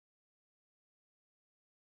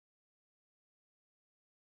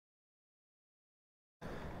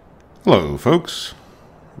Hello, folks.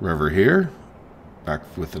 Rever here, back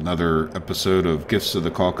with another episode of Gifts of the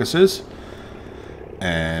Caucasus.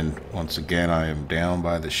 And once again, I am down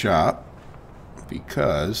by the shop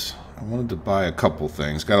because I wanted to buy a couple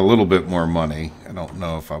things. Got a little bit more money. I don't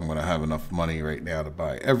know if I'm going to have enough money right now to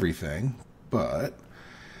buy everything, but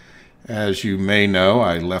as you may know,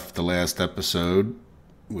 I left the last episode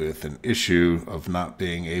with an issue of not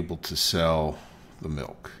being able to sell the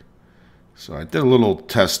milk. So I did a little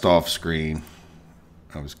test off screen.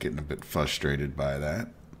 I was getting a bit frustrated by that.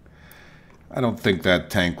 I don't think that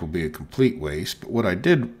tank will be a complete waste, but what I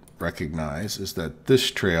did recognize is that this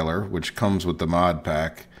trailer, which comes with the mod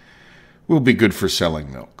pack, will be good for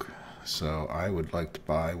selling milk. So I would like to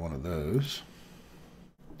buy one of those.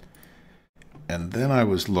 And then I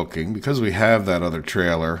was looking, because we have that other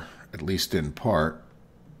trailer, at least in part,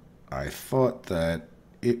 I thought that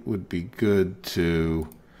it would be good to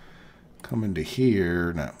come into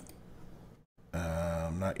here. No,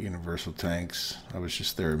 not universal tanks. I was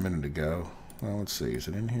just there a minute ago. Well, let's see. Is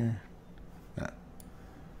it in here? No.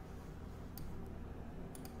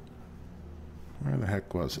 Where the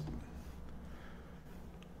heck was it?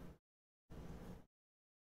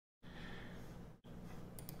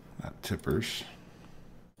 Not tippers.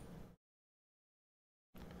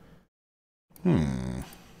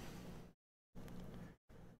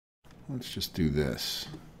 Let's just do this.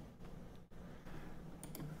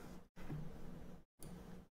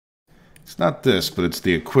 It's not this, but it's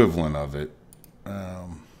the equivalent of it.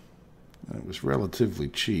 It was relatively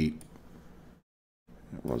cheap.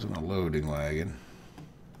 It wasn't a loading wagon.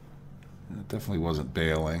 It definitely wasn't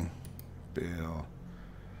baling. Bale.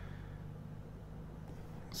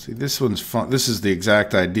 See, this one's fun. This is the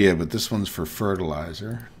exact idea, but this one's for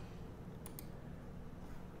fertilizer.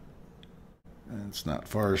 And it's not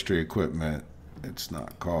forestry equipment. It's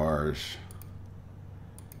not cars.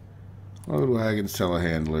 Load wagons,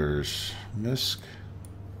 telehandlers, MISC?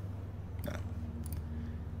 No.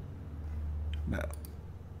 No.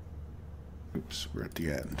 Oops, we're at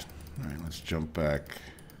the end. All right, let's jump back.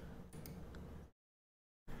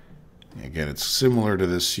 Again, it's similar to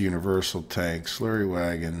this universal tank. Slurry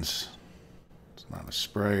wagons. It's not a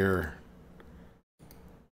sprayer.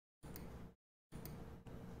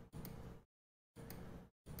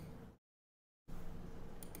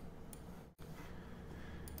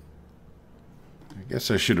 I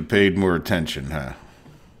guess I should have paid more attention, huh?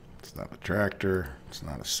 It's not a tractor. It's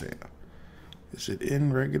not a sail. Is it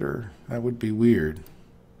in regular? That would be weird.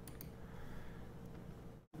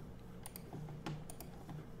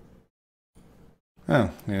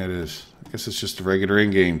 Oh, yeah, it is. I guess it's just a regular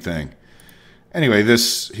in-game thing. Anyway,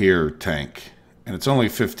 this here tank, and it's only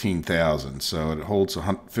 15,000, so it holds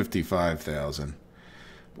 55,000.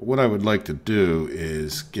 But what I would like to do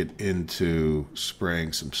is get into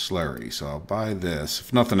spraying some slurry. So I'll buy this.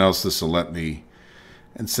 If nothing else, this will let me.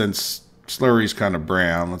 And since slurry's kind of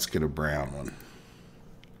brown, let's get a brown one.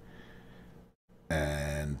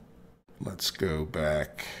 And let's go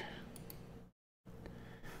back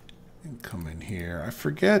and come in here. I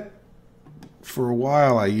forget, for a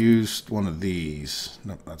while I used one of these.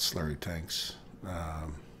 No, not slurry tanks.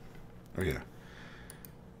 Oh yeah.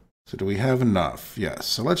 So do we have enough? Yes.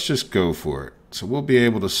 So let's just go for it. So we'll be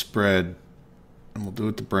able to spread, and we'll do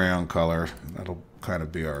it the brown color. That'll kind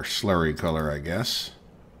of be our slurry color, I guess.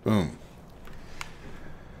 Boom.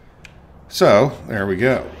 So there we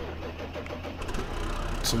go.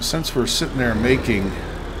 So since we're sitting there making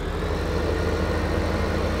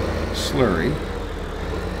slurry,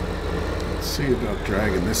 let's see about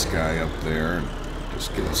dragging this guy up there and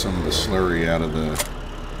just getting some of the slurry out of the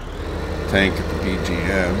tank at the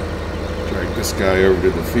BGM. Drag this guy over to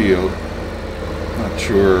the field. Not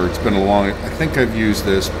sure. It's been a long. I think I've used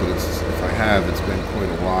this, but if I have, it's been quite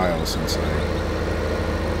a while since I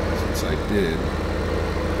did.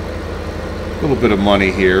 A little bit of money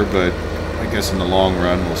here, but I guess in the long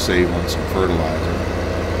run we'll save on some fertilizer.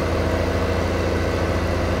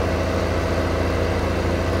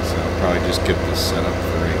 So I'll probably just get this set up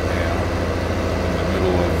for right now. In the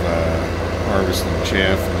middle of harvesting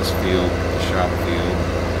chaff in this field, the shop field.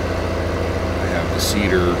 I have the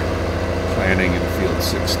cedar planting in field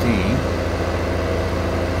 16.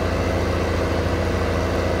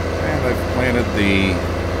 And I've planted the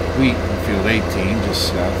wheat in field 18 just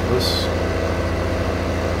south of us.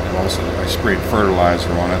 And also I sprayed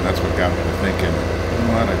fertilizer on it, and that's what got me to thinking, you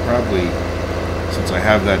know what, I probably, since I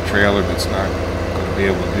have that trailer that's not going to be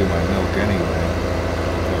able to do my milk anyway, I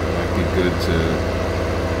thought it might be good to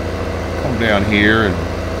come down here and,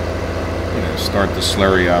 you know, start the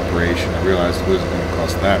slurry operation. I realized it wasn't going to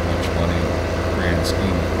cost that much money in the grand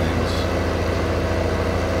scheme of things.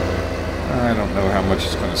 I don't know how much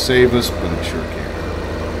it's going to save us, but it sure can.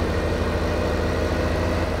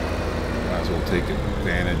 Might as well take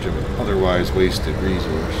advantage of an otherwise wasted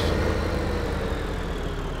resource.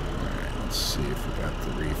 Alright, let's see if we got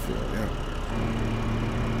the refill. Yep.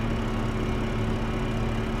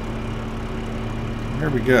 There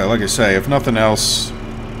we go. Like I say, if nothing else,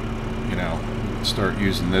 you know, start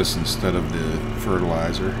using this instead of the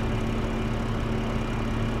fertilizer.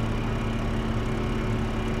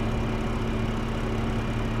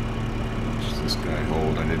 This guy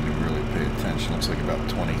hold? I didn't even really pay attention. Looks like about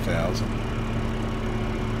 20,000.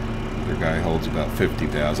 Other guy holds about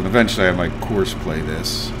 50,000. Eventually I might course play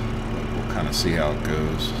this, but we'll kind of see how it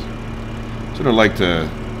goes. Sort of like to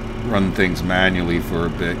run things manually for a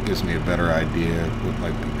bit. Gives me a better idea of what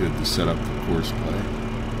might be good to set up for course play.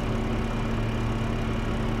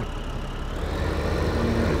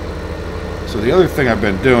 So the other thing I've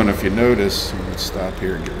been doing, if you notice, let's stop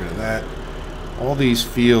here and get rid of that. All these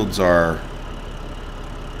fields are,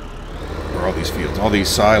 all these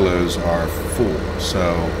silos are full.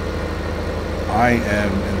 So I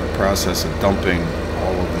am in the process of dumping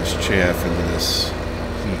all of this chaff into this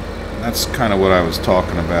heap. And that's kind of what I was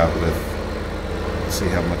talking about with, let's see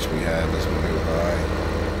how much we have as we go by.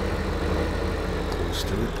 Close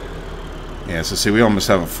to it. Yeah, so see, we almost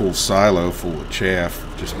have a full silo full of chaff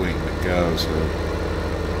just waiting to go. So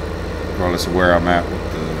regardless of where I'm at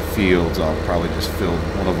with the fields, I'll probably just fill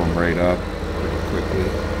one of them right up pretty quickly.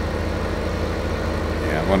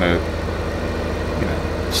 Yeah, I want to, you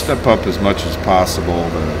know, step up as much as possible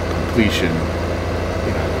the completion,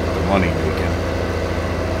 you know, the money making.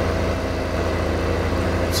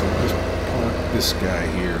 Alright, so we'll just park this guy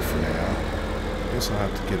here for now. I guess I'll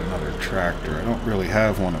have to get another tractor. I don't really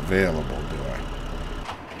have one available, do I?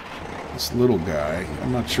 This little guy,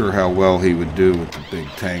 I'm not sure how well he would do with the big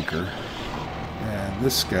tanker. And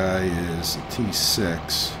this guy is a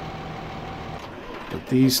T6. But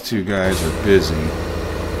these two guys are busy.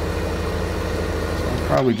 So I'll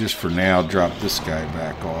probably just for now drop this guy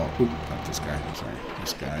back off. Oop, not this guy, I'm sorry,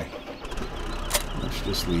 this guy. Let's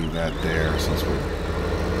just leave that there since we're...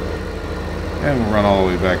 And we'll run all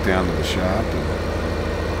the way back down to the shop. And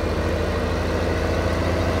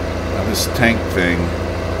now this tank thing,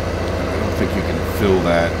 I don't think you can fill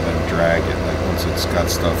that and then drag it. Like once it's got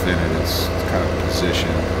stuff in it, it's kind of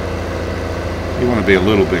positioned. You want to be a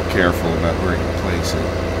little bit careful about where you place it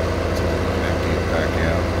so that you can empty it back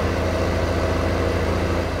out.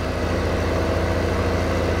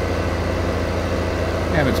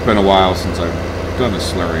 And it's been a while since I've done a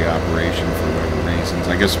slurry operation for whatever reasons.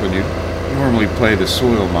 I guess when you normally play the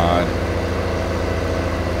soil mod,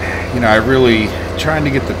 you know, I really trying to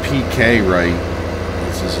get the PK right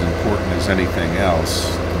is as important as anything else.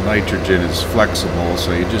 The nitrogen is flexible,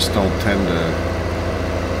 so you just don't tend to,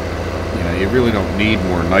 you know, you really don't need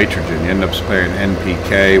more nitrogen. You end up spraying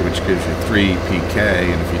NPK, which gives you 3 PK,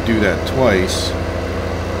 and if you do that twice,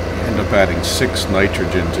 you end up adding 6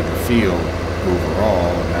 nitrogen to the field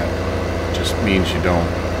overall, and that just means you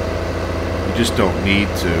just don't need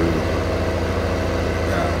to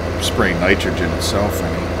spray nitrogen itself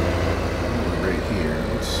any. Right here,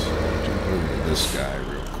 let's jump over to this guy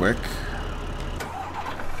real quick.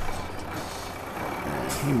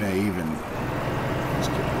 And he may even, he's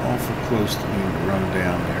getting awful close to being to run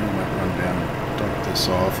down there. We might run down and dump this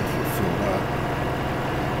off if we're filled up.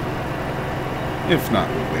 If not,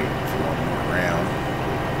 we'll wait for one more round.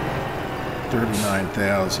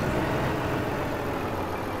 39,000.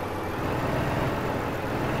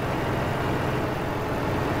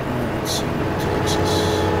 Let's see what takes us.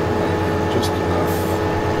 Just enough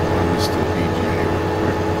on this to BGA real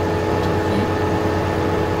quick to heat.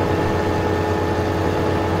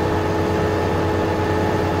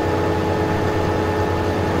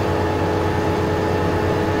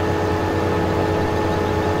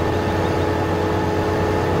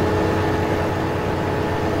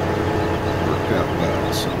 Worked out well,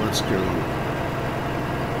 so let's go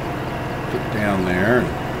get down there and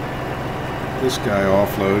this guy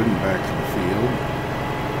offloaded and back to the field.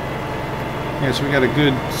 Yeah, so we got a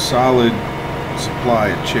good solid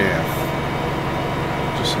supply of chaff.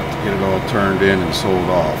 Just have to get it all turned in and sold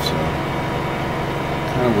off. So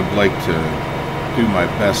I kind of would like to do my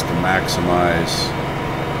best to maximize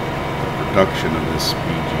the production of this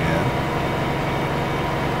BGN.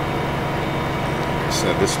 Like I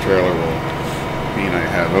said, this trailer will mean I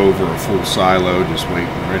have over a full silo just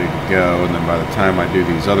waiting ready to go, and then by the time I do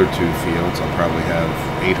these other 2 fields, I'll probably have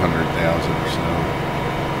 800,000 or so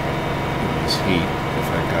in this heat if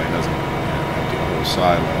that guy doesn't empty the whole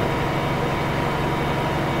silo.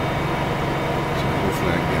 So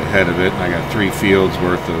hopefully I can get ahead of it, and I got 3 fields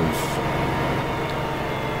worth of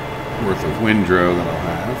worth of windrow that I'll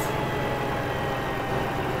have.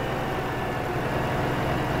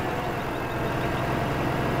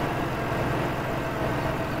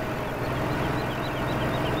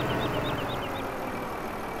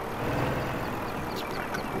 Let's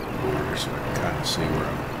back up a little more so I can kind of see where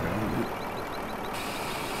I'm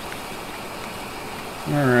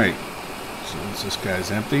going. Alright, so once this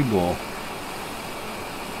guy's empty, we'll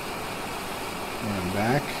run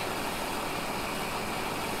back.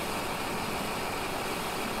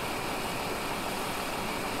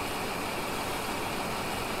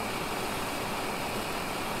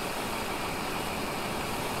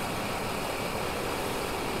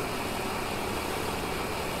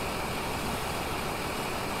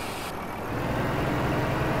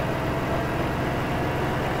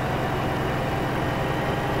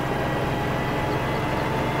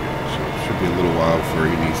 Be a little while before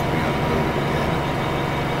he needs to be unloaded again.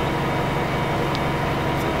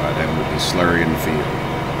 So by then we'll be slurry in the field.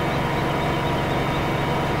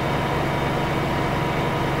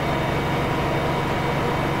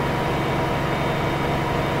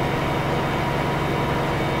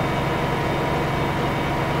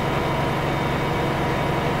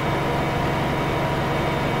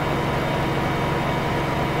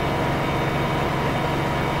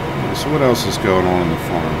 So what else is going on in the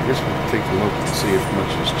farm? I guess we'll take a look and see if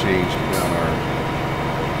much has changed about our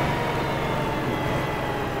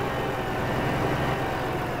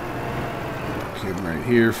kid right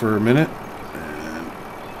here for a minute. And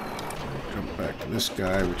jump back to this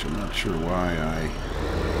guy, which I'm not sure why I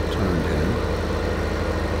turned him.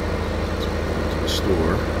 Let's go to the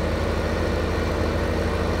store.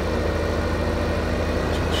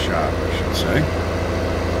 To the shop, I should say.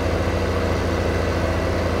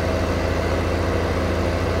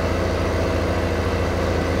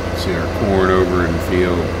 See our corn over in the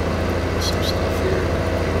field. Some stuff here.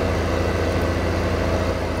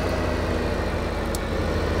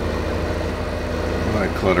 Well, I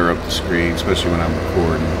clutter up the screen, especially when I'm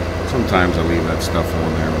recording. Sometimes I leave that stuff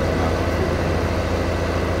on there when I'm not recording.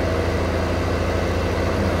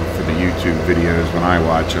 For the YouTube videos, when I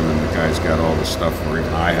watch them and the guy's got all the stuff, or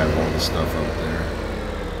even I have all the stuff up there.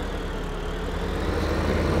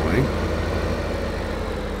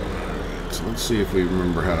 Let's see if we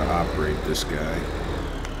remember how to operate this guy.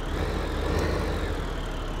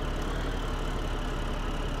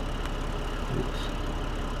 Oops.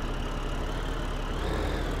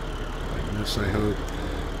 Like this, I hope.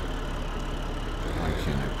 Why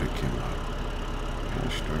can't I pick him up?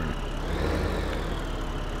 Gosh darn it.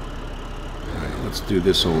 Alright, let's do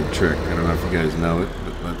this old trick. I don't know if you guys know it,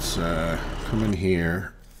 but let's come in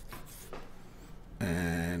here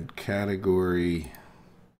and category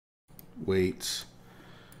weights.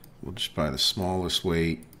 We'll just buy the smallest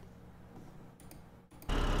weight.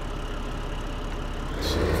 Let's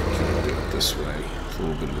see if we can do it this way. It's a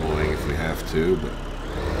little bit annoying if we have to, but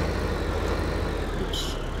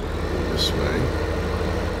oops, this way.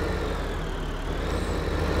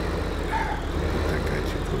 Put that guy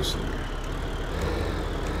too close in there.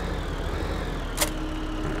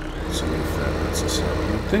 Alright, let's see if that lets us out. I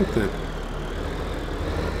think that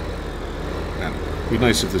it'd be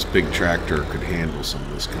nice if this big tractor could handle some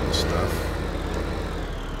of this kind of stuff.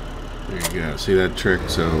 There you go. See that trick?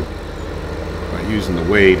 So by using the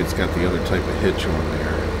weight, it's got the other type of hitch on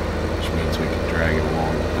there, which means we can drag it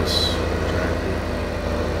along with this tractor.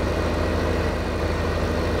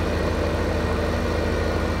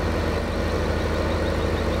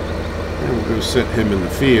 And we'll go set him in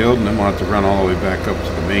the field, and then we'll have to run all the way back up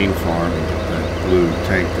to the main farm and get that blue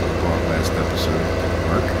tank that we bought last episode. It didn't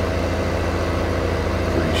work.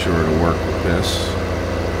 Sure to work with this.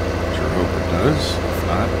 Sure hope it does. If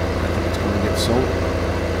not, I think it's going to get sold.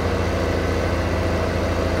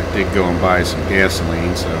 I did go and buy some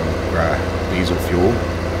gasoline, so diesel fuel.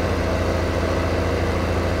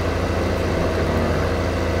 Look at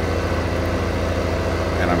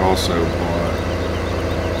and I've also bought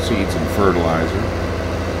seeds and fertilizer.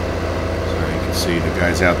 So you can see the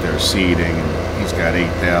guy's out there seeding, and he's got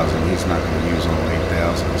 8,000. He's not going to use all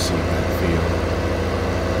 8,000 to seed that field.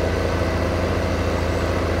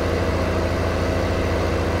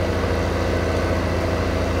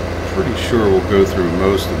 Pretty sure we'll go through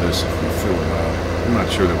most of this if we fill it up. I'm not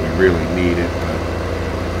sure that we really need it, but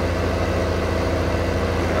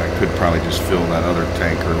I could probably just fill that other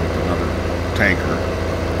tanker with another tanker.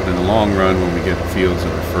 But in the long run, when we get fields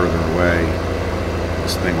that are further away,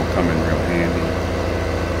 this thing will come in real handy.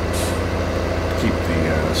 Keep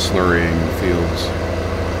the slurrying the fields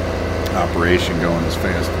operation going as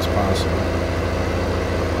fast as possible.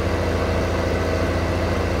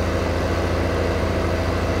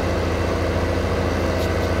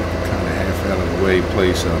 layaway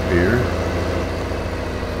place up here.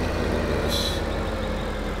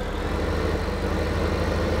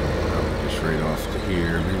 Just right off to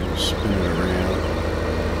here. Maybe we'll spin it around.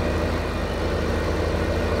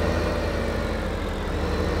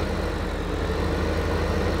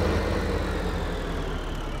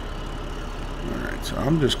 Alright, so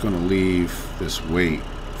I'm just going to leave this weight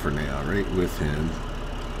for now, right with him.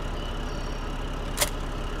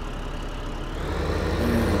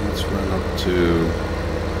 To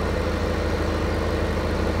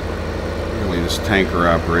really, this tanker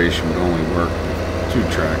operation would only work with 2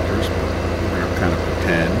 tractors, but we're going to kind of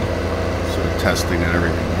pretend, sort of testing that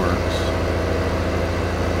everything works.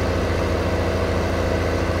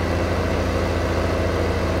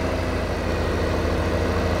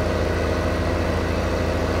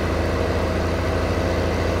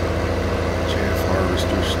 JF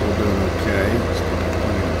harvester's still doing okay, still got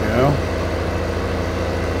plenty to go.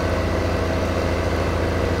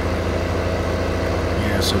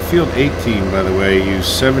 So field 18, by the way, used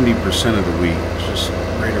 70% of the wheat, just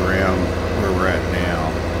right around where we're at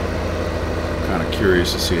now. Kind of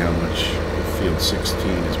curious to see how much field 16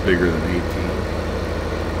 is bigger than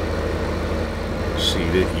 18.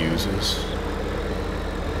 Seed it uses.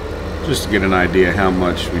 Just to get an idea how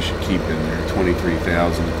much we should keep in there.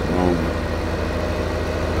 23,000 at the moment.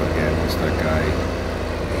 But again, once that guy,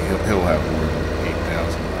 he'll have more than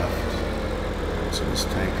 8,000 left. So this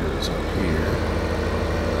tanker is up here.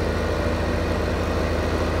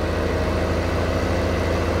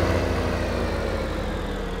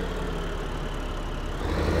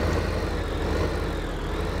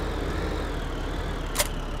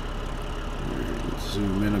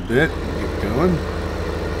 Zoom in a bit and get going.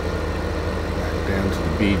 Back down to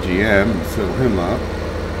the BGM and fill him up.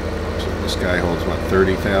 So this guy holds, what,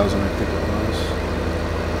 30,000, I think it was.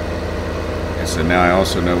 And so now I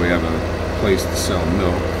also know we have a place to sell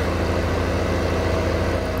milk.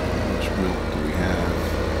 How much milk do we have?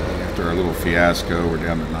 After our little fiasco, we're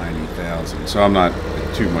down to 90,000. So I'm not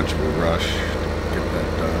in too much of a rush to get that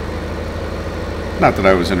done. Not that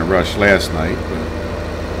I was in a rush last night, but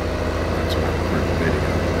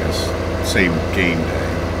same game day.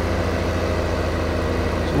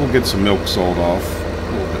 So we'll get some milk sold off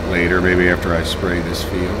a little bit later, maybe after I spray this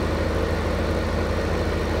field.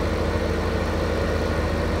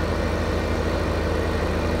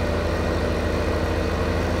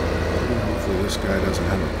 Hopefully this guy doesn't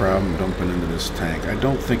have a problem dumping into this tank. I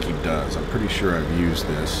don't think he does. I'm pretty sure I've used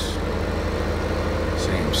this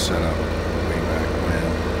same setup way back when.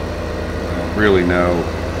 I don't really know.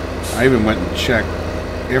 I even went and checked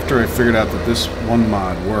after I figured out that this one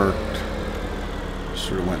mod worked.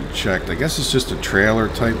 Sort of went and checked. I guess it's just a trailer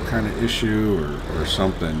type kind of issue or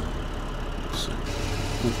something. Let's see.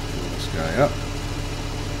 Pull this guy up.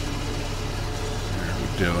 How are we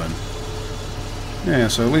doing? Yeah,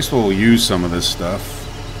 so at least we'll use some of this stuff.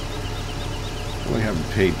 Really haven't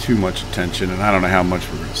paid too much attention, and I don't know how much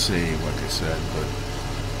we're going to save, like I said, but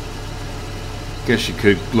I guess you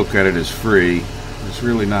could look at it as free. There's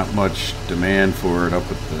really not much demand for it up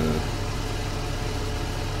at the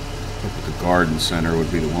garden center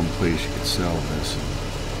would be the one place you could sell this.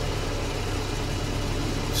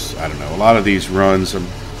 I don't know. A lot of these runs, I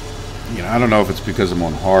don't know if it's because I'm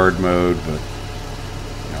on hard mode, but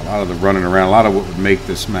a lot of the running around, a lot of what would make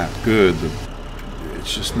this map good,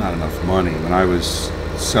 it's just not enough money. When I was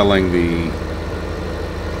selling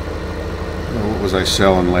what was I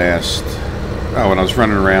selling last? Oh, when I was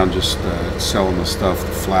running around just selling the stuff, the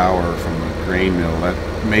flour from the grain mill, that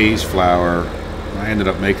maize flour, I ended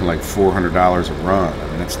up making like $400 a run.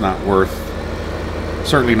 I mean, it's not worth,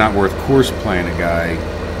 certainly not worth course playing a guy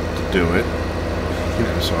to do it.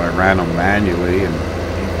 So I ran them manually, and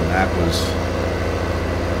even that was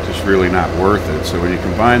just really not worth it. So when you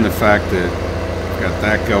combine the fact that you've got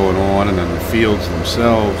that going on, and then the fields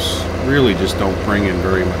themselves really just don't bring in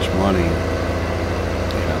very much money,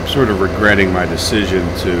 I'm sort of regretting my decision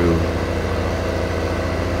to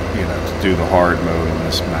do the hard mode on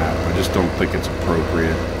this map. I just don't think it's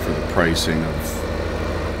appropriate for the pricing of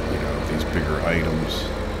these bigger items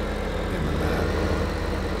in the map.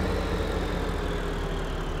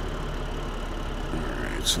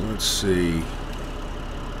 Alright, so let's see.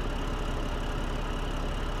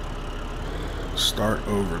 Start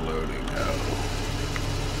overloading. Oh.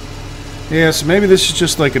 Yeah, so maybe this is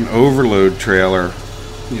just like an overload trailer,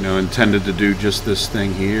 intended to do just this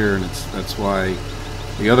thing here, and that's why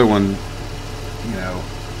the other one,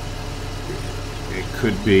 it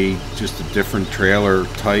could be just a different trailer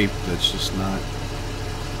type that's just not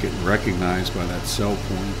getting recognized by that sell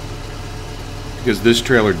point. Because this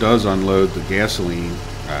trailer does unload the gasoline,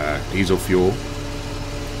 diesel fuel,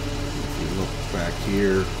 back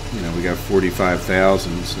here. You know, we got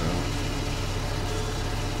 45,000, so.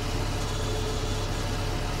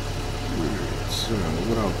 Alright, so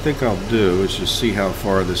what I think I'll do is just see how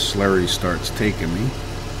far this slurry starts taking me.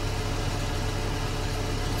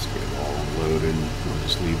 Let's get it all unloaded. I'll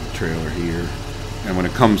just leave the trailer here. And when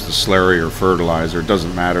it comes to slurry or fertilizer, it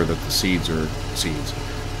doesn't matter that the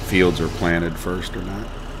fields are planted first or not.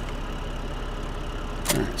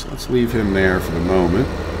 Alright, so let's leave him there for the moment.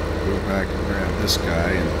 Go back and grab this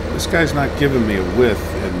guy. And this guy's not giving me a width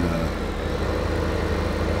in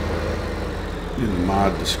the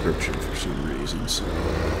mod description for some reason, so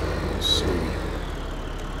we'll see.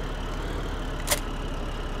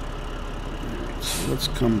 Alright, so let's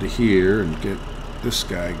come to here and get this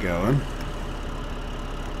guy going.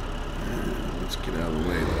 Let's get out of the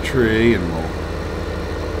way of the tree, and we'll come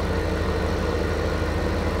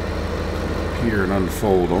up here and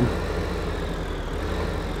unfold them.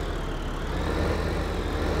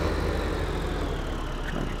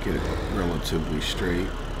 Trying to get it relatively straight.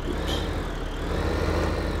 Oops.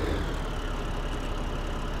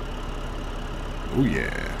 Oh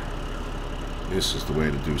yeah. This is the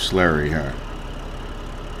way to do slurry, huh?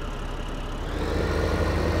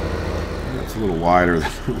 That's a little wider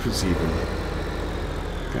than it was even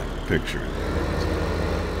kind of picturing.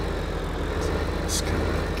 Let's kind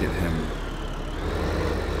of get him.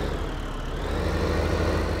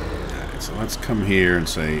 Alright, so let's come here and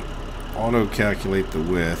say auto calculate the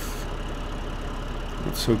width.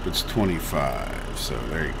 Let's hope it's 25. So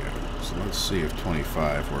there you go. So let's see if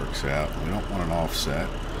 25 works out. We don't want an offset.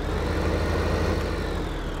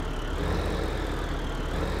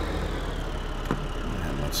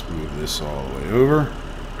 And let's move this all the way over.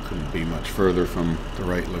 Couldn't be much further from the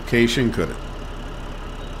right location, could it?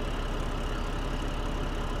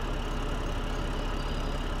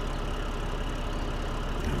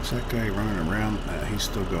 Is that guy running around? He's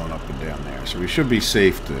still going up and down there. So we should be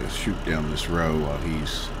safe to shoot down this row while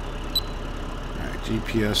he's... Alright,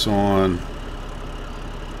 GPS on.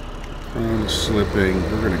 Phone slipping.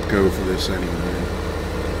 We're going to go for this anyway.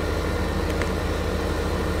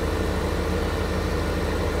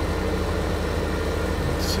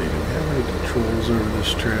 Let's see, do we have any controls over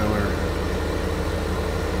this trailer?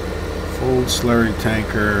 Fold slurry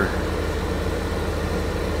tanker.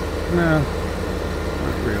 No,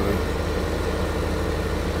 not really.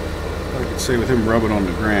 I could say with him rubbing on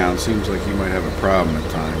the ground, seems like he might have a problem at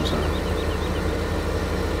times, huh?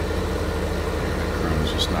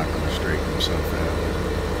 Just not going to straighten himself out.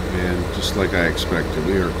 And just like I expected,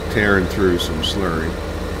 we are tearing through some slurry,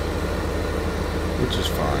 which is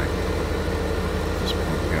fine. At this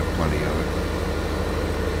point, we got plenty of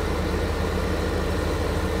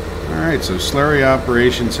it. Alright, so slurry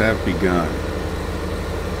operations have begun.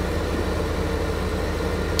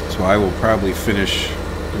 So I will probably finish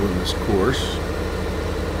doing this course,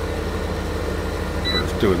 or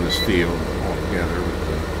doing this field altogether with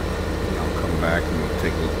the back, and we'll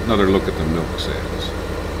take another look at the milk sales.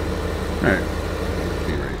 Alright,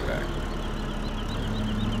 be right back.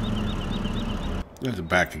 There's it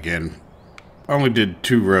back again. I only did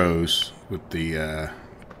 2 rows with the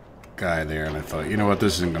guy there, and I thought, you know what,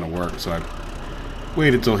 this isn't going to work, so I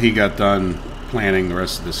waited till he got done planting the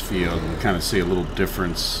rest of this field, and kind of see a little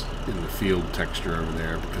difference in the field texture over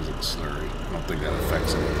there because of the slurry. I don't think that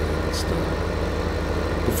affects anything. It's still,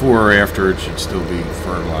 before or after, it should still be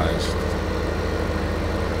fertilized.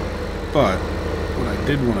 But what I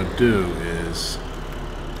did want to do is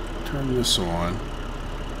turn this on,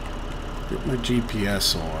 get my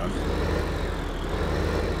GPS on,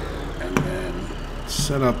 and then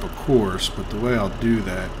set up a course. But the way I'll do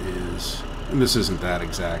that is, and this isn't that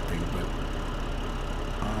exacting, but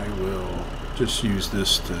I will just use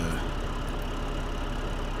this to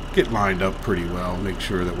get lined up pretty well, make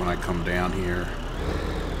sure that when I come down here,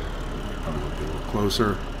 I'm going to be a little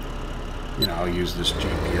closer. You know, I'll use this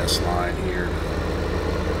GPS line here to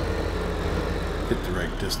get the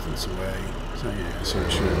right distance away. So yeah, so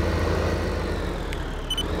it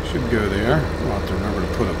should go there. I'll have to remember to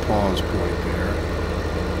put a pause point there.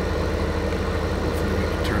 Hopefully we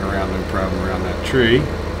can turn around, no problem, around that tree.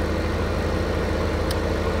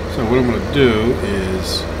 So what I'm going to do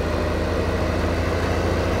is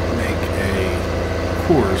make a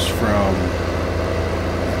course from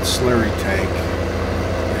that slurry tank.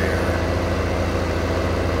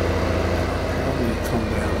 Come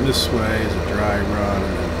down this way as a dry run,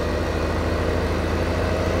 and then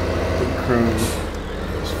the crow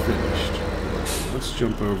is finished. Let's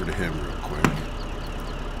jump over to him real quick.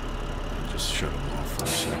 Just shut him off for a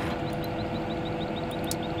second.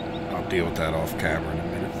 I'll deal with that off camera in a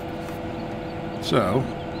minute. So,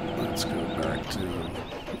 Let's go back to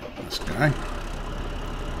this guy.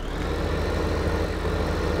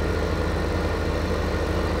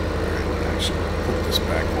 Alright, actually put this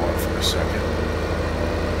back on for a second.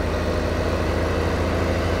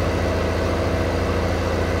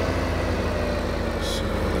 So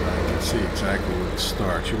that I can see exactly where it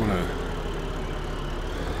starts. You want to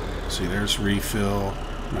see, there's refill.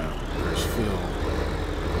 No, there's fill.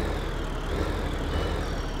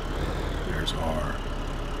 There's R.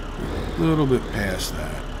 A little bit past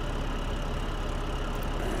that.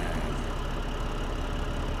 And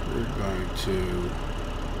we're going to,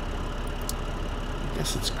 I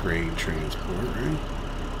guess it's grain transport, right?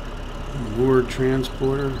 Lure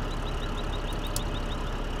transporter.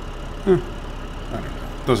 I don't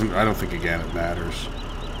know. I don't think, again, it matters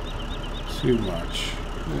too much.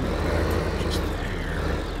 Back up just a hair.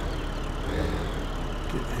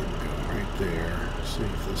 Get him going right there. See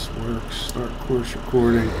if this works. Start course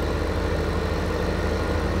recording.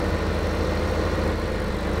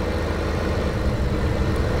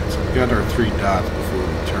 So we got our 3 dots before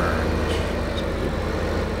we turn, which is good.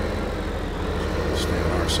 Stay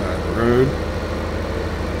on our side of the road.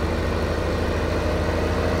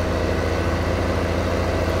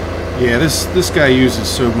 Yeah, this guy uses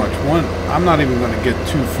so much. I'm not even going to get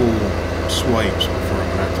 2 full swipes before I'm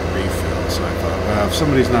going to have to refill. So I thought, well, if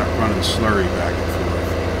somebody's not running slurry back and forth,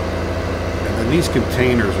 and then these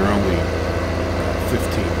containers are only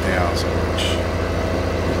 15,000, which,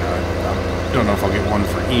 you know, I don't know if I'll get one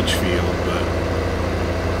for each field, but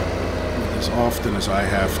as often as I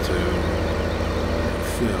have to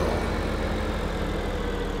fill.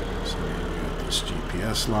 So we got this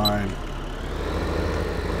GPS line.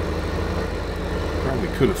 Probably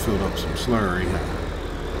could have filled up some slurry.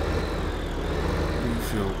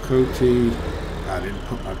 Refill Coty. I didn't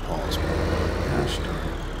put my pause button. Gosh darn it.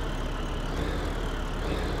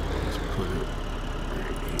 Let's put it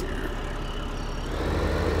right here.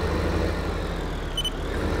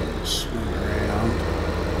 And then we'll swing around.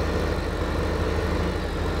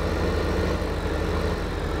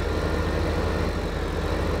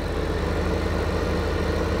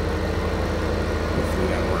 Hopefully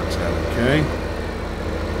that works out okay.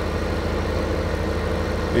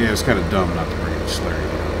 Yeah, it's kind of dumb not to bring the slurry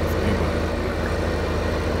down with me, but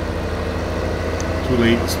too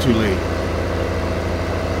late, it's too late.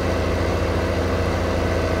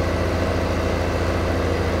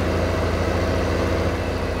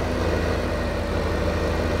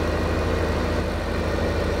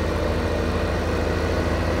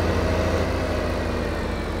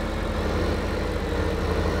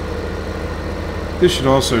 This should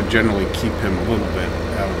also generally keep him a little bit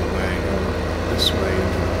out of the way, go this way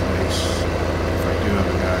into the place. If I do have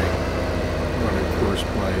a guy running course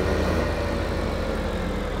play,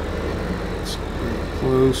 it's pretty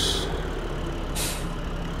close.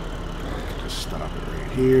 I can just stop it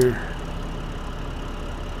right here.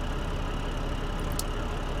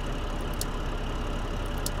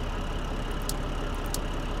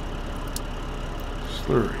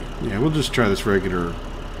 Slurry. Yeah, we'll just try this regular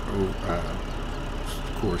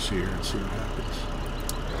course here and see what happens.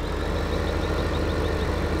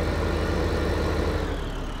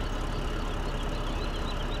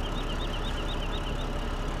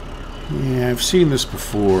 Yeah, I've seen this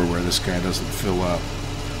before where this guy doesn't fill up.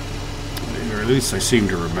 Or at least I seem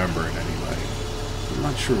to remember it anyway. I'm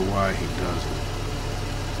not sure why he doesn't.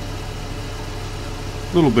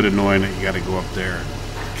 A little bit annoying that you got to go up there and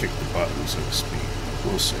kick the button, so to speak.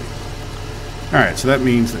 We'll see. Alright, so that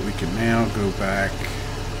means that we can now go back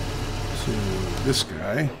to this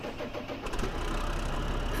guy.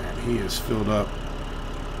 And he is filled up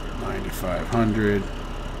 9,500.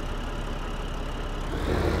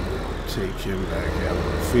 Take him back out of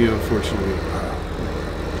the field. Fortunately, I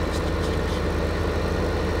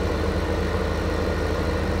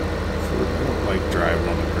don't like driving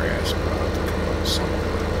on the grass, but I'll have to come up with something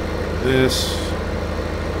like this.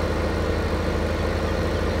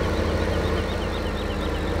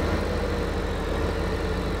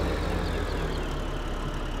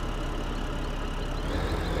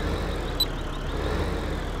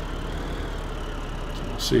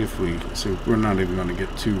 See if we're not even going to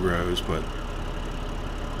get 2 rows, but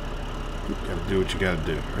you got to do what you got to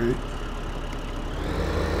do, right?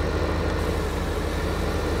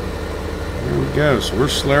 There we go. So we're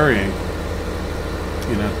slurrying.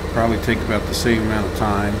 You know, probably take about the same amount of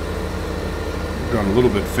time. We're going a little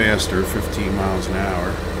bit faster, 15 miles an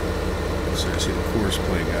hour. So I see the course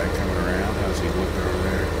play guy coming around. How's he looking over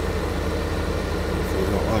there? Hopefully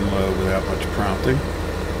he'll unload without much prompting,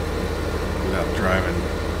 without driving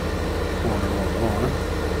corner 1-1.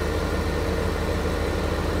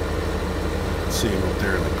 see him up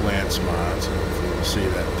there in the glance mods. Hopefully we'll see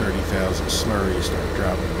that 30,000 slurry start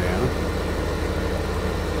dropping down.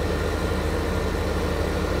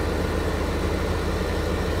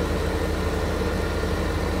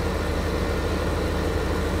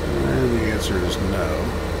 And the answer is no.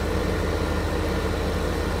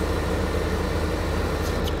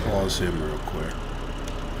 So let's pause him real quick.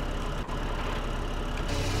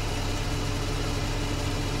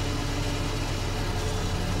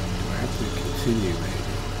 Do I have to continue maybe?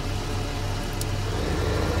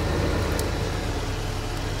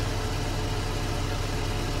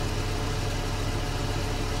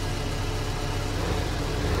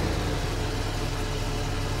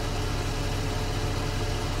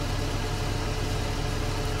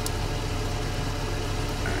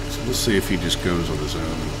 Let's see if he just goes on his own.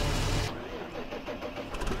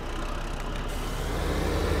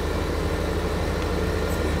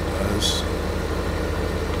 If he does.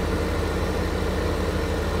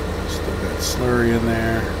 Still got Slurry in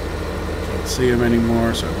there. Can't see him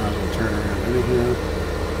anymore, so I might as well turn around anyhow.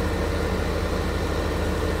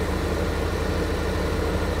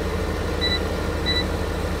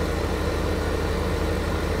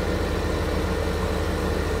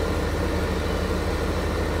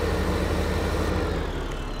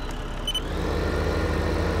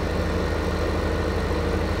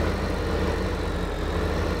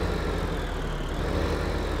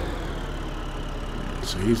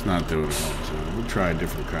 So he's not doing it on his own. We'll try a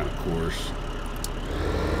different kind of course.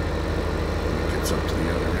 Gets up to the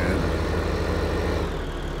other end.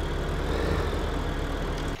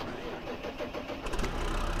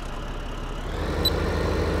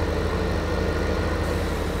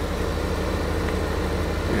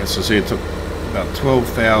 Yeah, so see, it took about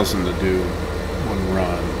 12,000 to do one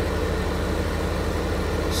run.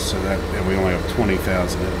 So that, and we only have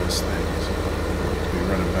 20,000 in this thing. So we'll have to be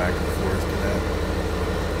running back and forth to that.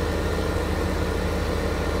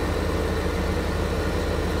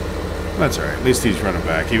 That's alright, at least he's running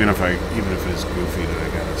back, even if it's goofy that I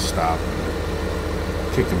gotta stop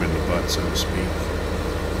and kick him in the butt, so to speak.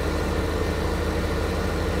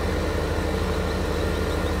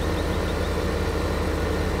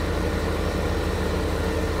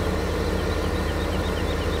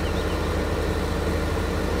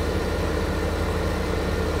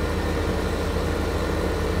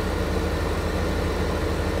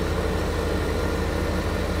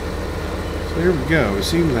 There we go. We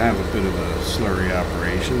seem to have a bit of a slurry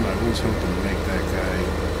operation. I was hoping to make that guy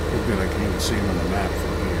look good. I can even see him on the map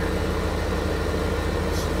from here.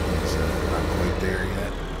 So he's not quite there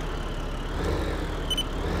yet.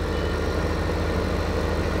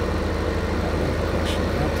 Question. I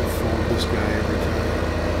have to fold this guy every time.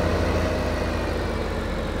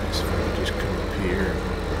 So if I could just come up here.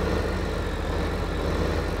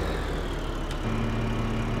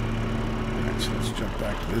 So let's jump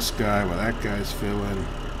back to this guy while that guy's filling.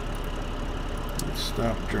 Let's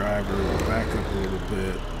stop driver, we'll back up a little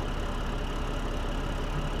bit.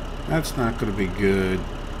 That's not going to be good.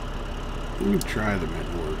 Let me try the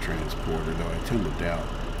mid-water transporter, though I tend to doubt.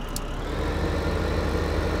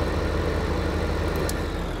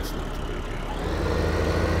 That's not the way to go.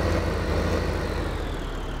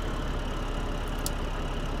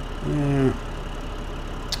 Yeah.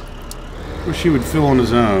 Wish he would fill on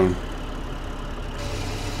his own.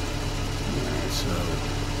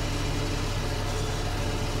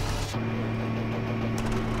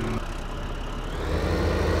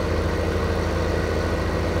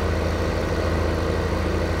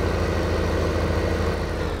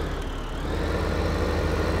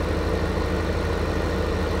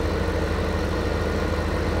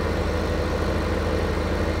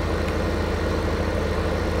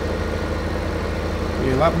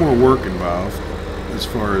 A lot more work involved as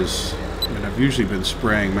far as, I mean, I've usually been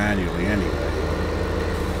spraying manually anyway.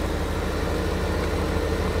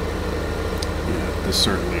 Yeah, this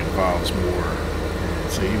certainly involves more.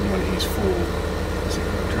 So even when he's full, is he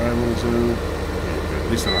going to drive on his own? Yeah, good.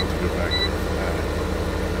 At least I don't have to go back there for that.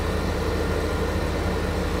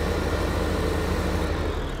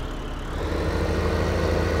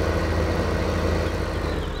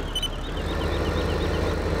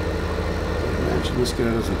 This guy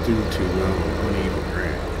doesn't do too well with uneven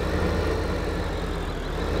ground.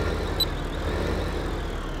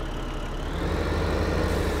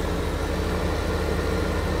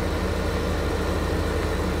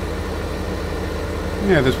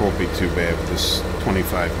 Yeah, this won't be too bad with this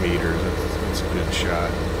 25 meters. That's a good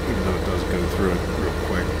shot, even though it does go through it real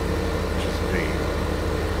quick, which is a pain.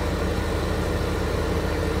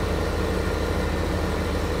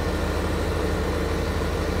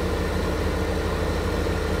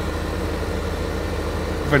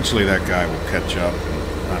 Eventually that guy will catch up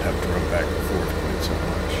and not have to run back and forth quite so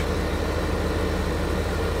much.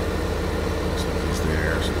 Looks like he's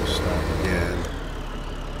there, so we'll stop again.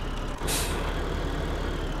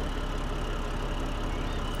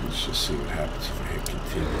 Let's just see what happens if I hit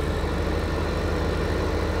continue.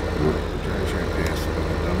 Oh, it drives right past the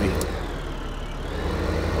little dummy.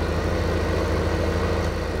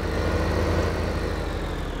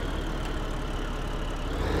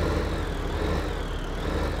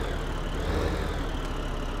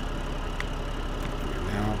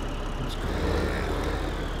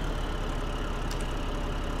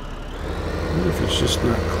 It's just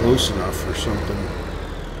not close enough or something.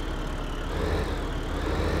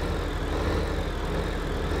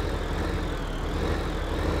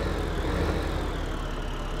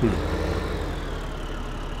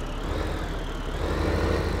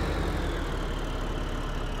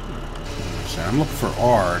 So I'm looking for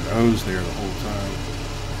R and O's there the whole time.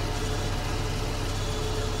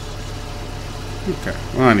 Okay,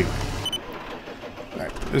 well anyway.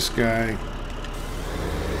 Back to this guy.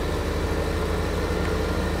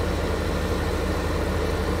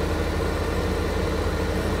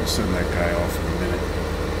 Send that guy off in a minute.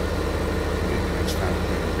 Maybe next time we're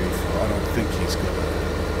going to refill. I don't think he's going to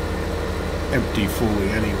empty fully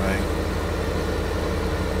anyway.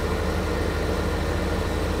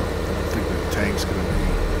 I don't think the tank's going to be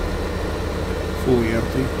fully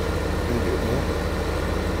empty. Maybe it will.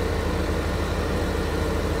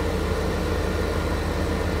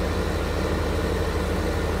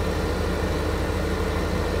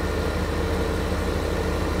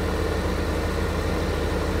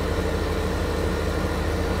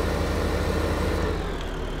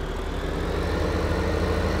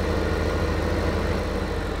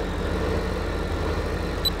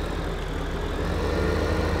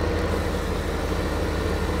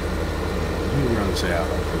 Out,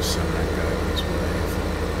 I'll just send that guy this way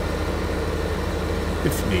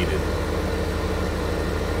if needed.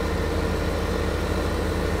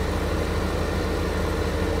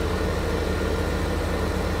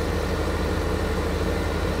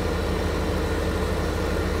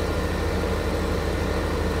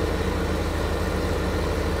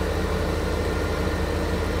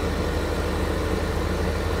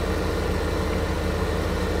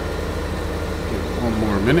 Give it one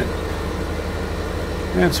more minute.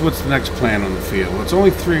 And so what's the next plan on the field? Well, it's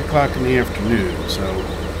only 3 o'clock in the afternoon, so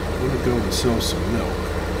I'm going to go and sell some milk.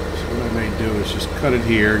 So what I may do is just cut it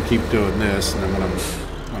here and keep doing this, and then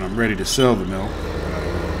when I'm ready to sell the milk, I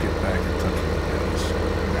will get back in touch with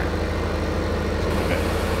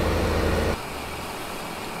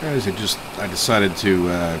you guys. Guys, I decided to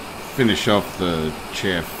finish off the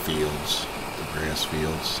chaff fields, the grass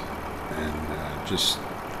fields, and just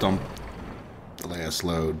dump the last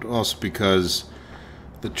load. Also because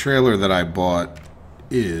the trailer that I bought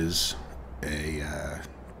is a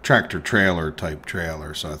tractor trailer type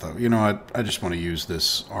trailer, so I thought, you know what, I just want to use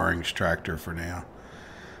this orange tractor for now.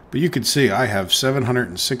 But you can see I have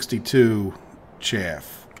 762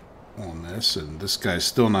 chaff on this, and this guy's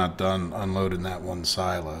still not done unloading that one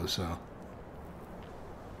silo, so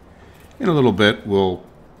in a little bit I'll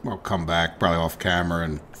come back probably off camera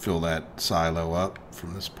and fill that silo up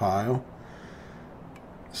from this pile.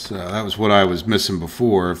 So that was what I was missing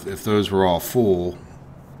before. If those were all full,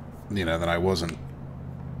 you know, then I wasn't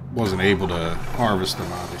able to harvest them,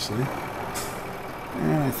 obviously.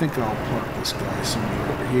 And I think I'll park this guy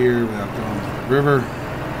somewhere over here without going to the river.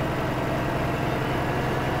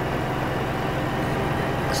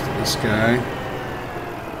 Next to this guy.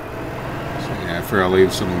 So yeah, I figure I'll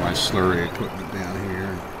leave some of my slurry equipment down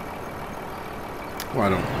here. Well, I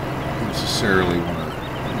don't necessarily want to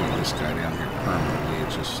leave this guy down here permanently. It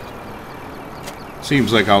just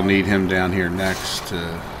seems like I'll need him down here next to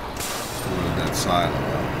load that silo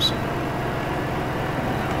up. So I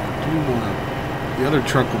do want to. The other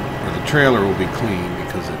truck or the trailer will be clean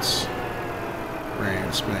because it's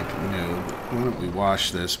brand spanking new. Why don't we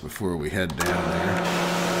wash this before we head down there?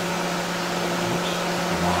 Oops,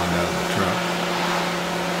 come on out of the truck.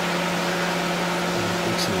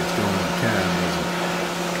 Looks like it's going in the cab, doesn't it?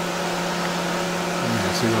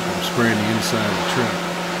 Yeah, see, look, I'm spraying the inside of the truck.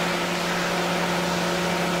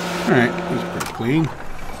 Alright, that's pretty clean.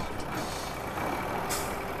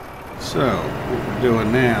 So, what we're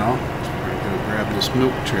doing now is we're going to go grab this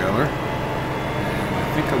milk trailer. And I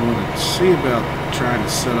think I'm going to see about trying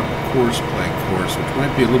to set up a course play course, which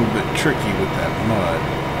might be a little bit tricky with that mud.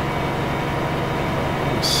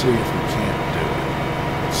 Let's see if we can't do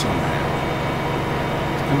it somehow.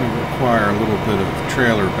 It's going to require a little bit of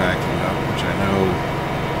trailer backing up, which I know,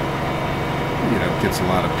 you know, gets a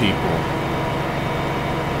lot of people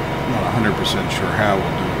not 100% sure how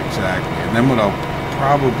we'll do it exactly. And then what I'll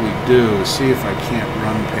probably do is see if I can't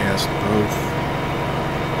run past both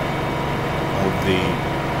of the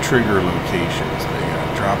trigger locations, the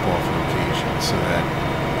drop-off locations, so that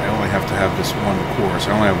I only have to have this one course.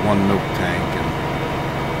 I only have one milk tank, and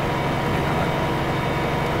I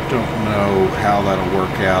don't know how that'll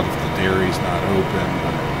work out if the dairy's not open,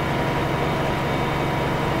 but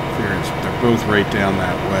they're both right down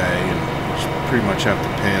that way, and you just pretty much have to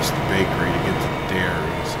pass the bakery to get to the dairy.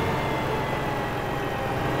 So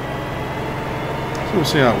we'll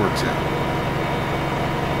see how it works out.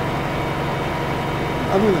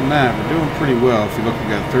 Other than that, we're doing pretty well. If you look, we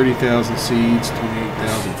got 30,000 seeds,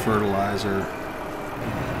 28,000 fertilizer,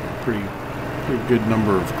 pretty good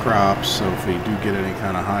number of crops. So if we do get any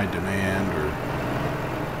kind of high demand or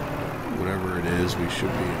whatever it is, we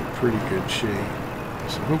should be in pretty good shape.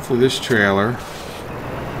 So hopefully this trailer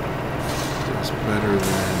does better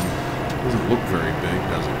than, doesn't look very big,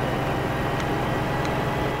 does it?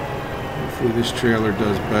 Hopefully this trailer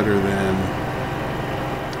does better than,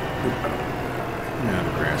 yeah,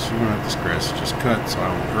 the grass. You don't have this grass just cut, so I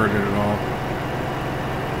don't hurt it at all.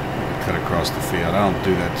 Cut across the field. I don't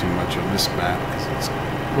do that too much on this map, because it's,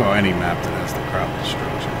 well, any map that has the crop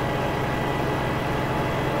destruction.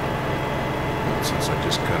 But since I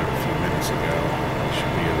just cut it a few minutes ago, it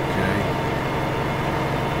should be okay.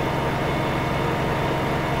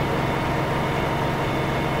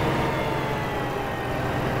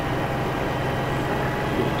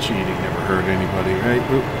 Cheating never hurt anybody, right?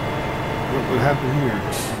 Oop. What happened here? I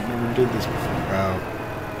never did this before. Wow.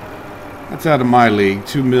 That's out of my league.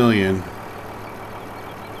 2 million.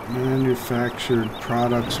 Manufactured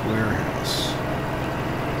products warehouse.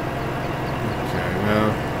 Okay,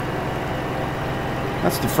 well,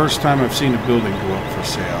 that's the first time I've seen a building go up for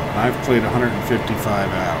sale. And I've played 155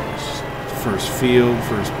 hours. First field,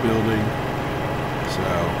 first building. So,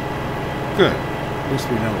 good. At least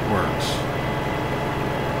we know it works.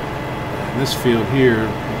 This field here,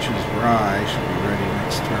 which is rye, should be ready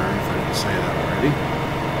next turn, if I didn't say that already.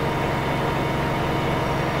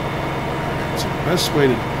 Alright, so the best way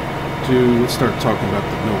to do, let's start talking about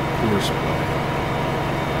the milk course play.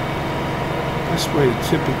 The best way to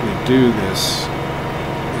typically do this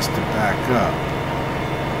is to back up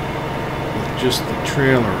with just the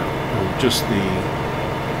trailer, or just the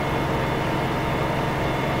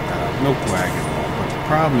milk wagon. But the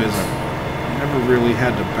problem is I never really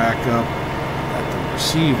had to back up at the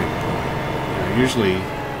receiving point. Usually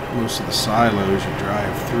most of the silos you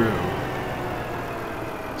drive through.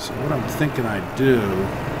 So what I'm thinking I'd do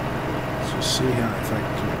is just see how, if I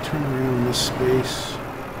can turn around this space.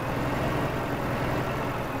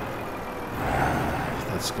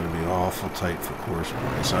 That's going to be awful tight for course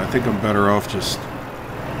play. So I think I'm better off just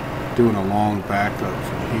doing a long backup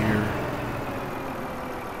from here.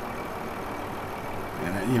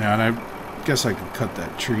 And and I guess I could cut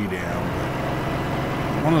that tree down, but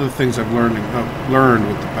one of the things I've learned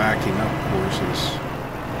with the backing up courses.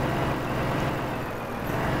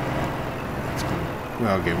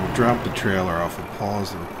 Well, again, we'll drop the trailer off and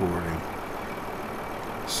pause the recording.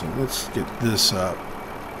 So let's get this up.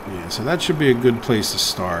 Yeah, so that should be a good place to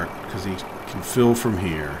start, because he can fill from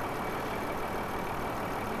here.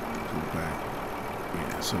 Go back.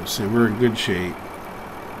 Yeah, so see, we're in good shape.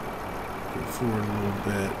 Go forward a little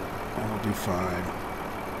bit. That'll be fine.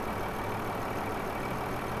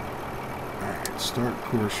 Alright, start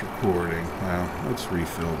course recording. Well, let's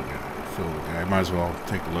refill the guy. Fill the guy. Might as well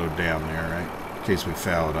take a load down there, right? In case we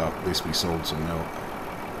foul it up. At least we sold some milk.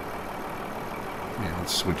 Yeah,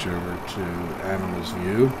 let's switch over to Animals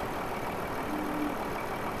View.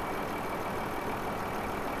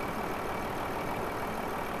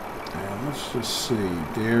 And let's just see.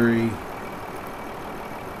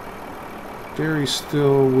 Dairy's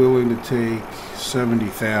still willing to take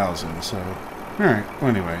 70,000, so alright, well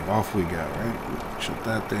anyway, off we go, right? We'll shut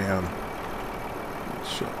that down. Let's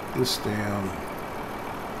shut this down.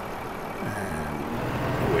 And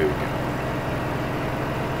away we go.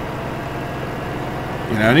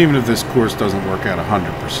 And even if this course doesn't work out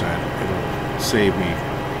 100%, it'll save me,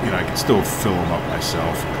 I can still fill them up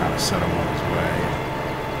myself and kind of set him on his way.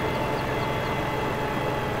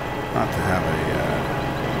 Not to have a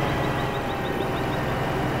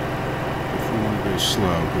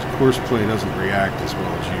slow, because course play doesn't react as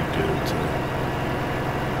well as you do to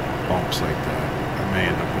bumps like that. I may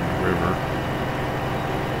end up in the river.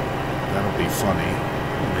 That'll be funny.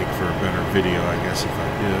 It'll make for a better video, I guess, if I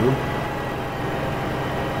do.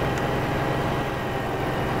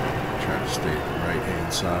 Try to stay at the right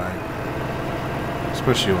hand side,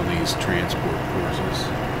 especially on these transport courses.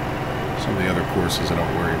 Some of the other courses I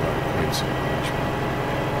don't worry about quite so much.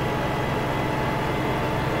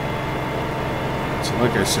 So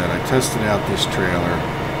like I said, I tested out this trailer.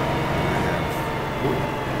 And I have... Whoa,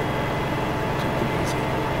 took it easy.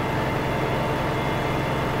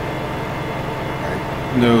 I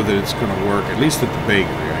know that it's going to work, at least at the bakery.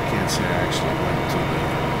 I can't say I actually went to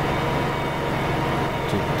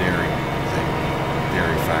the dairy thing,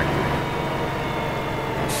 dairy factory.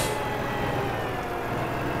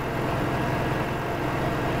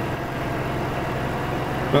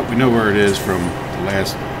 But we know where it is from the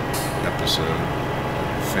last episode,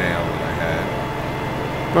 fail that I had.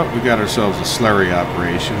 But we got ourselves a slurry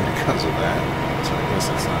operation because of that. So I guess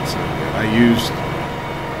it's not so good. I used,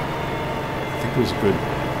 I think it was a good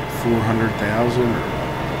 400,000 or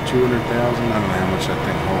 200,000. I don't know how much that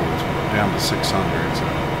thing holds, but we're down to 600. So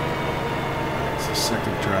it's the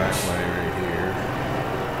second driveway right here.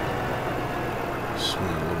 Swing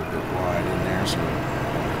a little bit wide in there so we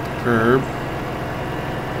don't hit the curb.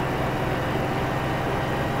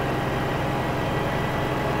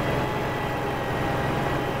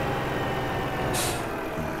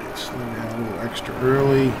 Extra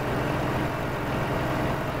early.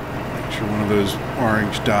 Make sure one of those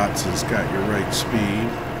orange dots has got your right speed.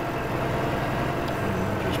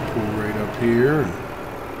 And just pull right up here.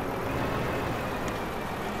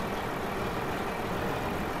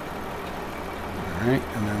 Alright,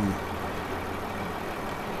 and then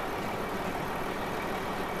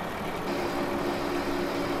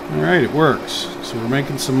alright, it works. So we're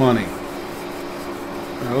making some money.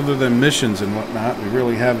 Other than missions and whatnot, we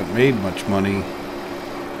really haven't made much money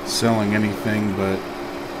selling anything but,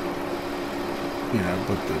 you know,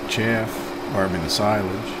 but the chaff, or I mean the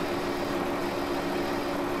silage.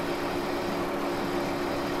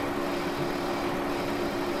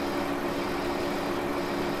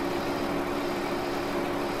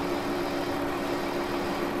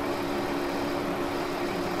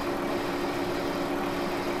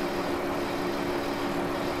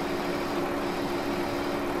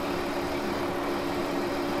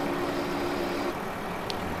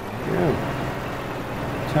 Yeah,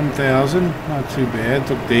 10,000, not too bad.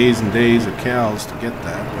 Took days and days of cows to get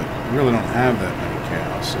that, but we really don't have that many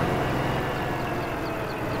cows, so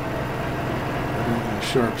a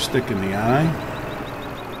sharp stick in the eye.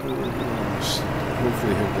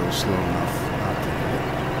 Hopefully he'll go slow enough not to hit it.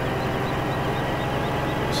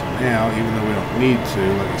 So now, even though we don't need to,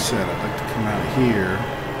 like I said, I'd like to come out of here.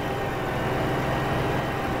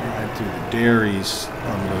 Ride through the dairies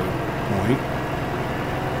unload point.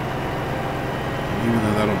 Even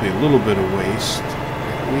though that'll be a little bit of waste,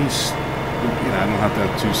 at least, you know, I don't have to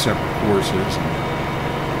have two separate courses.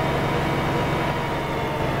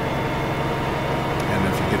 And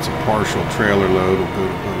if it gets a partial trailer load, it'll go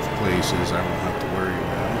to both places. I won't have to worry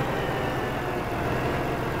about it.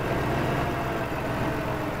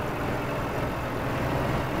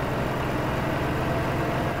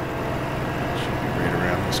 Should be right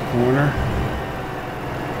around this corner.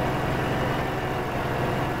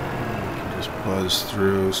 Buzz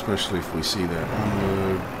through, especially if we see that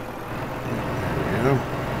unload. There we go.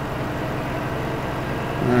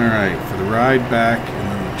 Alright, for the ride back and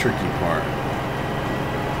then the tricky part.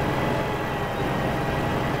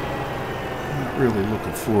 I'm not really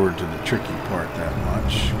looking forward to the tricky part that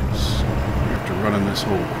much, because after running this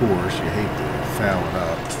whole course, you hate to foul it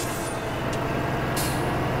up.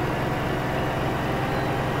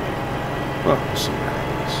 But we'll see what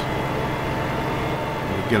happens.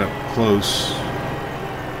 When we get up close,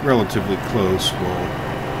 relatively close, we'll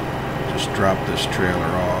just drop this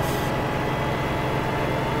trailer off,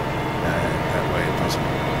 and that way it doesn't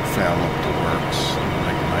foul up the works. We'll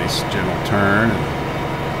make a nice gentle turn and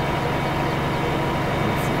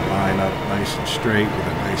hopefully line up nice and straight with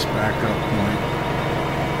a nice backup point.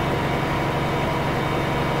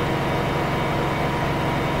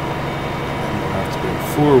 And we'll have to go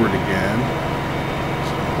forward again,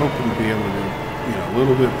 so I'm hoping to be able to go, you know, a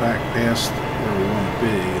little bit back past where we want to be,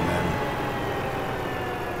 and then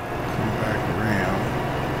come back around.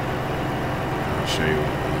 I'll show you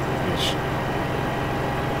each.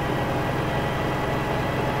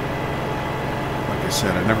 Like I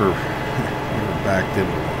said, I never backed into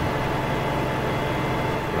one.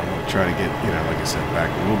 But I'm going to try to get, you know, like I said, back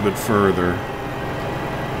a little bit further,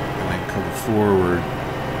 and then come forward.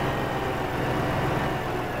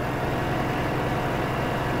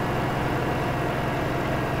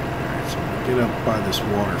 Get up by this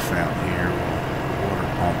water fountain here, water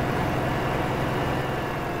pump.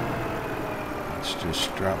 Let's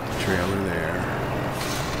just drop the trailer there.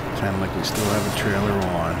 Pretend like we still have a trailer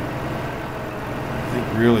on. I think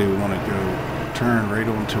really we want to go turn right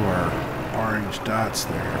onto our orange dots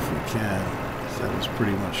there if we can. So that was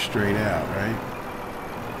pretty much straight out, right?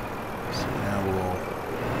 So now we'll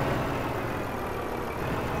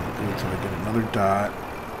go until I get another dot.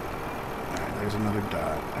 Alright, there's another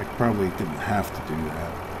dot. I probably didn't have to do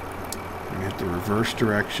that. I'm going to hit the reverse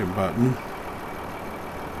direction button.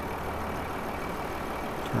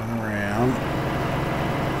 Turn around.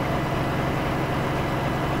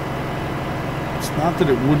 It's not that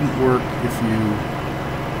it wouldn't work if you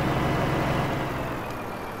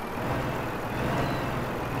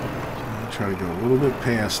try to go a little bit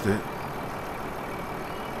past it.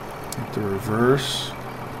 Hit the reverse,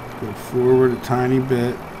 go forward a tiny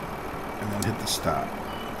bit, and then hit the stop.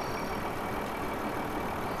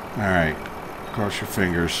 Alright, cross your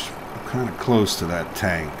fingers. I'm kind of close to that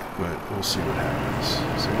tank, but we'll see what happens.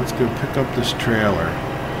 So let's go pick up this trailer.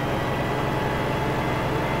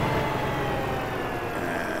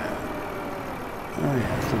 And, oh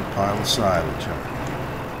yeah, it's a little pile of silage. Huh?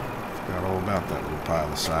 Forgot all about that little pile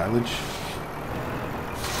of silage.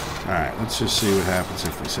 Alright, let's just see what happens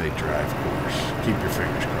if we say drive course. Keep your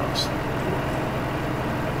fingers crossed.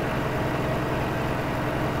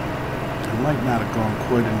 I might not have gone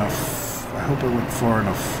quite enough. I hope I went far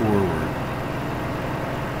enough forward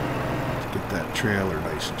to get that trailer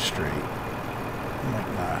nice and straight. I might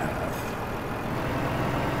not have.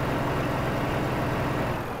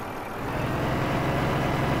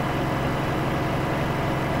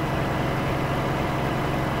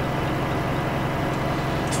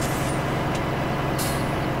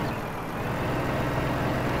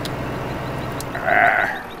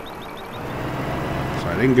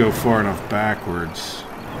 I didn't go far enough backwards.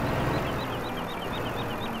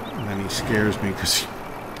 And then he scares me because he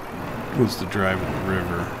wants to drive in the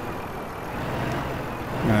river.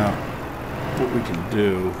 Now, what we can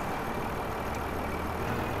do...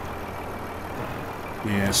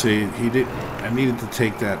 Yeah, see, he did. I needed to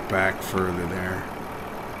take that back further there.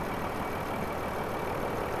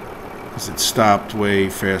 Because it stopped way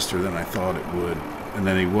faster than I thought it would. And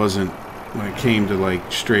then he wasn't... When it came to like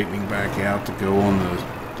straightening back out to go on the,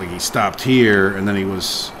 like he stopped here and then he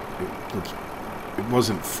was, it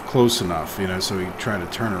wasn't close enough, you know, so he tried to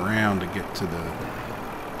turn around to get to the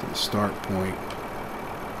start point.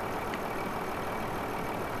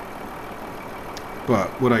 But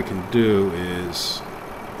what I can do is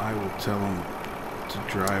I will tell him to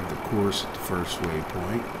drive the course at the first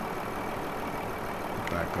waypoint.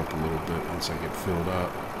 Back up a little bit once I get filled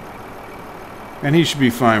up. And he should be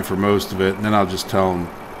fine for most of it, and then I'll just tell him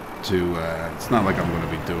to, it's not like I'm going to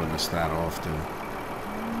be doing this that often.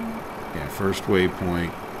 Yeah, first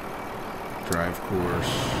waypoint, drive course.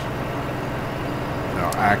 And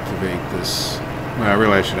I'll activate this. Well, I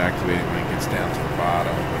really should activate it when it gets down to the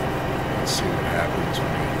bottom. Let's see what happens when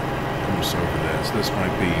he comes over this. This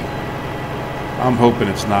might be, I'm hoping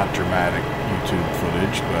it's not dramatic YouTube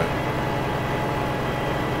footage, but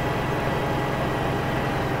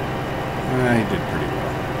he did pretty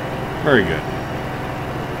well. Very good.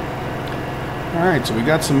 Alright, so we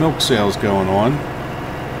got some milk sales going on.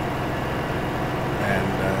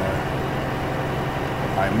 And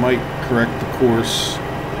I might correct the course,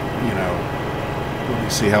 you know, let me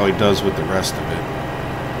see how he does with the rest of it.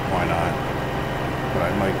 Why not? But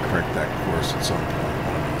I might correct that course at some point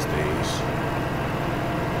one of these days.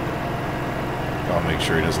 I'll make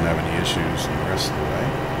sure he doesn't have any issues in the rest of the way.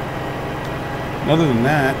 And other than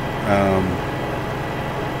that,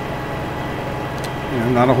 you know,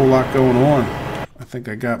 not a whole lot going on. I think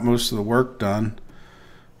I got most of the work done.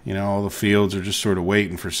 You know, all the fields are just sort of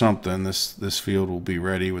waiting for something. This field will be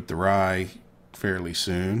ready with the rye fairly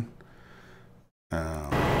soon. You know,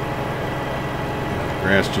 the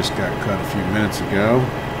grass just got cut a few minutes ago.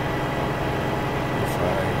 If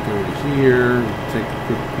I go to here, we'll take a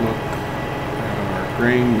quick look at our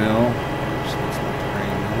grain mill.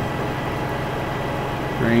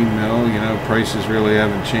 Grain mill, you know, prices really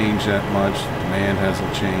haven't changed that much. Demand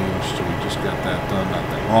hasn't changed. We just got that done not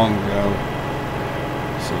that long ago.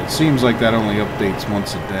 So it seems like that only updates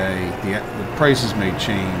once a day. The prices may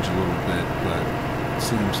change a little bit, but it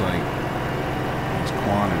seems like these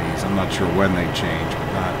quantities, I'm not sure when they change,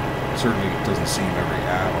 but not, certainly it doesn't seem every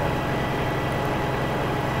hour.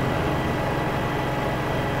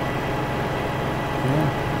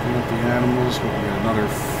 Yeah. With the animals, we'll get another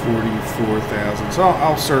 44,000. So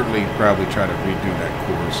I'll certainly probably try to redo that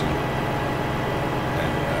course and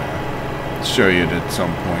show you it at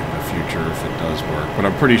some point in the future if it does work. But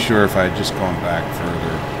I'm pretty sure if I had just gone back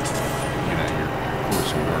further, you know, your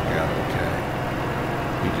course will work out okay.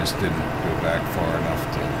 You just didn't go back far enough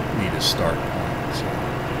to meet a start point. So,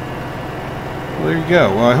 well, there you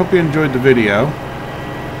go. Well, I hope you enjoyed the video.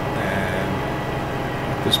 And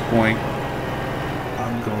this point,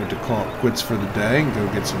 I'm going to call it quits for the day and go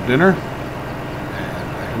get some dinner. And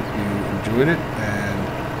I hope you enjoyed it, and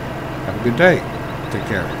have a good day. Take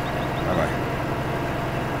care. Bye-bye.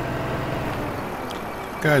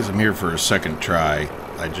 Guys, I'm here for a second try.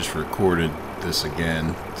 I just recorded this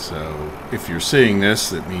again, so if you're seeing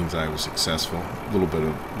this, that means I was successful. A little bit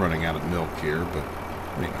of running out of milk here, but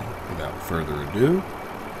anyway, without further ado,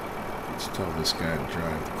 let's tell this guy to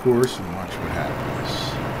drive the course and watch what happens.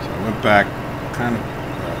 So I went back kind of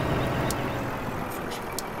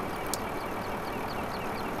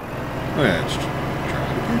oh yeah, let's try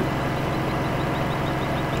it again.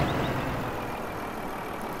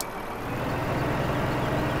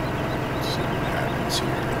 Let's see what happens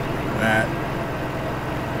here. That.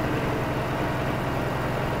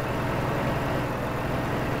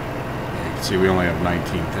 See, we only have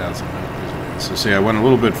 19,000 millimeters. So see, I went a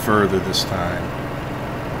little bit further this time.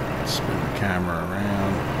 Spin the camera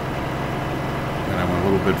around. Then I went a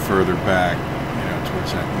little bit further back,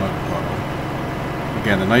 towards that mud puddle.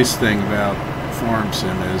 Again, the nice thing about Farm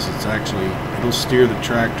Sim is it'll steer the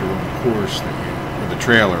tractor on the course or the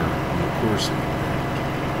trailer on the course that you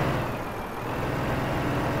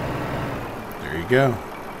picked. There you go.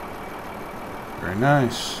 Very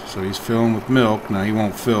nice. So he's filling with milk. Now he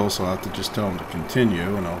won't fill, so I'll have to just tell him to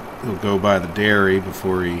continue, and he'll go by the dairy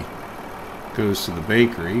before he goes to the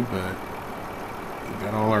bakery. But we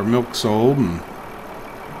got all our milk sold, and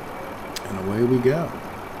away we go.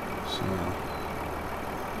 So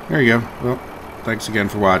there you go. Well, thanks again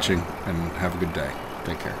for watching, and have a good day.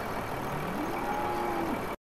 Take care.